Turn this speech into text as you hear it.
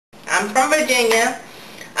I'm from Virginia,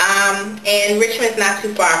 and Richmond's not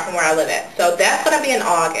too far from where I live at. So that's going to be in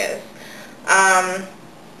August.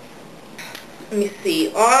 Let me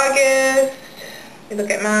see, August. Let me look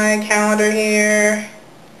at my calendar here.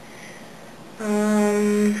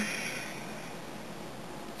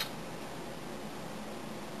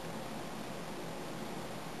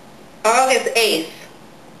 August 8th.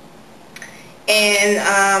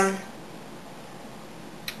 And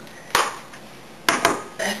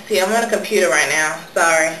let's see, I'm on a computer right now.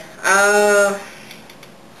 Sorry. I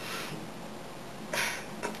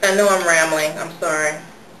know I'm rambling. I'm sorry.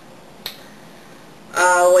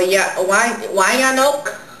 Well, yeah,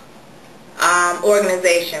 Wyandotte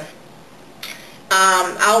organization.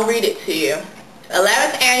 I'll read it to you.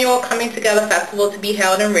 11th Annual Coming Together Festival to be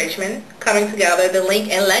held in Richmond. Coming Together, the link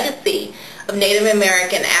and legacy of Native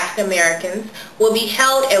American and African Americans will be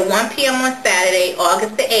held at 1 p.m. on Saturday,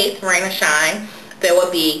 August the 8th, rain or shine. There will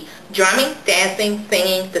be drumming, dancing,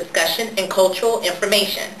 singing, discussion, and cultural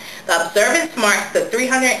information. The observance marks the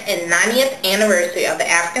 390th anniversary of the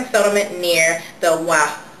African settlement near the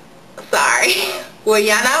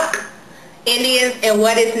Wyandotte Indians in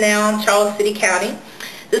what is now Charles City County.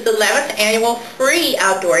 This 11th annual free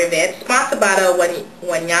outdoor event, sponsored by the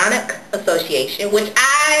Wyandotte Association, which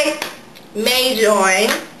I may join,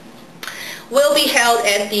 will be held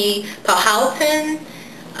at the Powhatan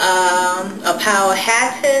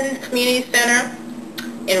Community Center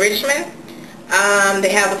in Richmond.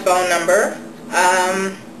 They have a phone number,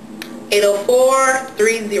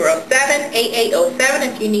 804-307-8807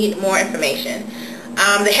 if you need more information.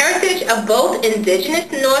 The heritage of both indigenous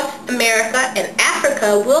North America and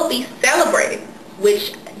Africa will be celebrated,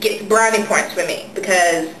 which gets brownie points for me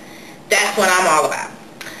because that's what I'm all about.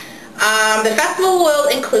 The festival will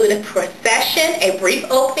include a procession, a brief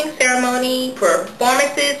opening ceremony,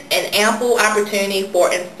 performances, and ample opportunity for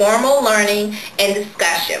informal learning and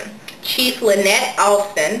discussion. Chief Lynette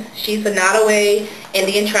Alston, she's a Nottoway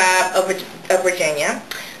Indian tribe of Virginia.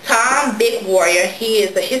 Tom Big Warrior, he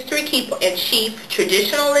is a history keeper and chief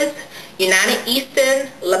traditionalist, United Eastern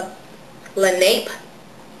Lenape,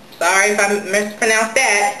 sorry if I mispronounced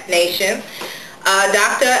that, nation.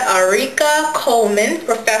 Dr. Arika Coleman,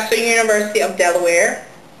 professor, University of Delaware,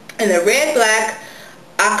 and the Red Black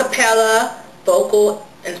Acapella Vocal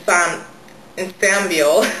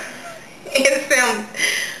Ensemble.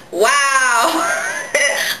 Wow!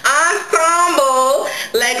 Ensemble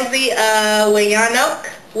Legacy Wyandotte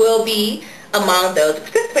will be among those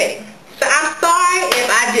participating. So I'm sorry if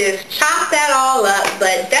I just chopped that all up,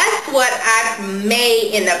 but that's what I may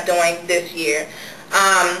end up doing this year.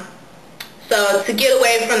 So to get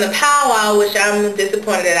away from the powwow, which I'm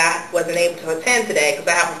disappointed that I wasn't able to attend today because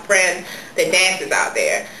I have a friend that dances out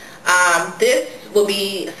there, this will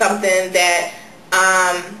be something that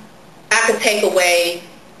I could take away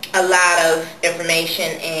a lot of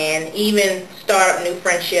information and even start up new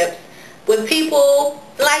friendships with people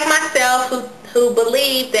like myself who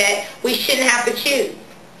believe that we shouldn't have to choose.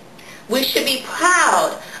 We should be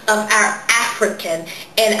proud of our African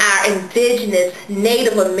and our indigenous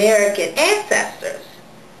Native American ancestors.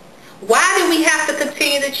 Why do we have to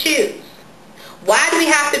continue to choose? Why do we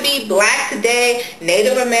have to be black today,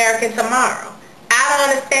 Native American tomorrow? I don't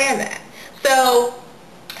understand that. So,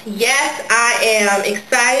 yes, I am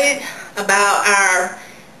excited about our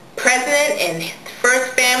president and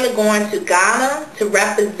first family going to Ghana to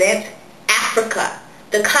represent Africa,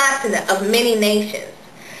 the continent of many nations.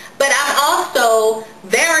 But I'm also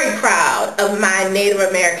very proud of my Native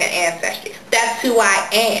American ancestry. That's who I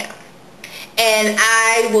am. And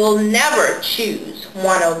I will never choose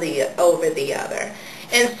one over the other.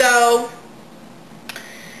 And so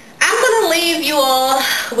I'm going to leave you all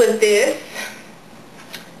with this,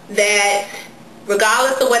 that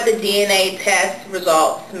regardless of what the DNA test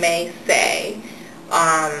results may say,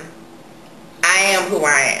 I am who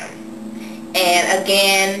I am. And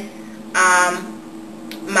again,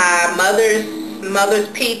 my mother's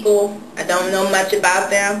people, I don't know much about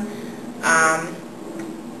them.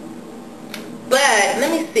 But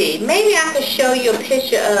let me see, maybe I can show you a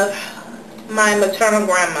picture of my maternal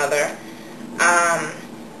grandmother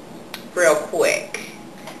real quick.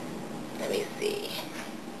 Let me see.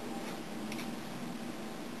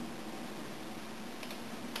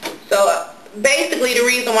 So basically the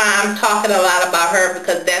reason why I'm talking a lot about her,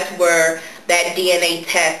 because that's where that DNA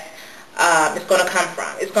test is going to come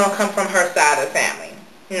from. It's going to come from her side of the family,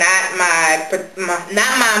 not my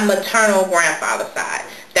maternal grandfather's side.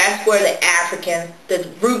 That's where the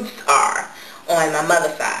roots are on my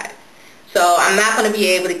mother's side. So I'm not going to be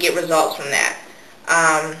able to get results from that.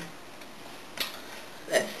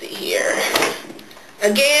 Let's see here.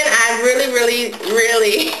 Again, I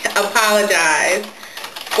really apologize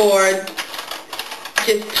for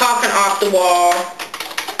just talking off the wall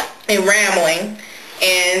and rambling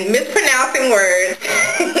and mispronouncing words.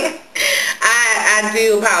 I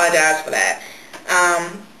do apologize for that.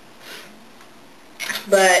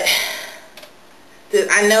 But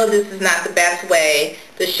I know this is not the best way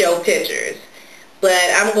to show pictures. But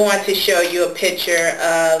I'm going to show you a picture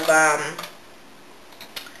of,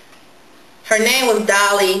 her name was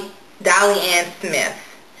Dolly Ann Smith.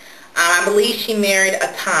 I believe she married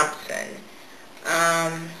a Thompson.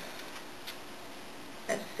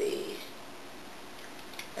 Let's see.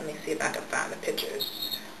 Let me see if I can find the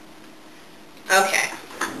pictures. Okay.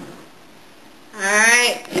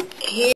 Alright.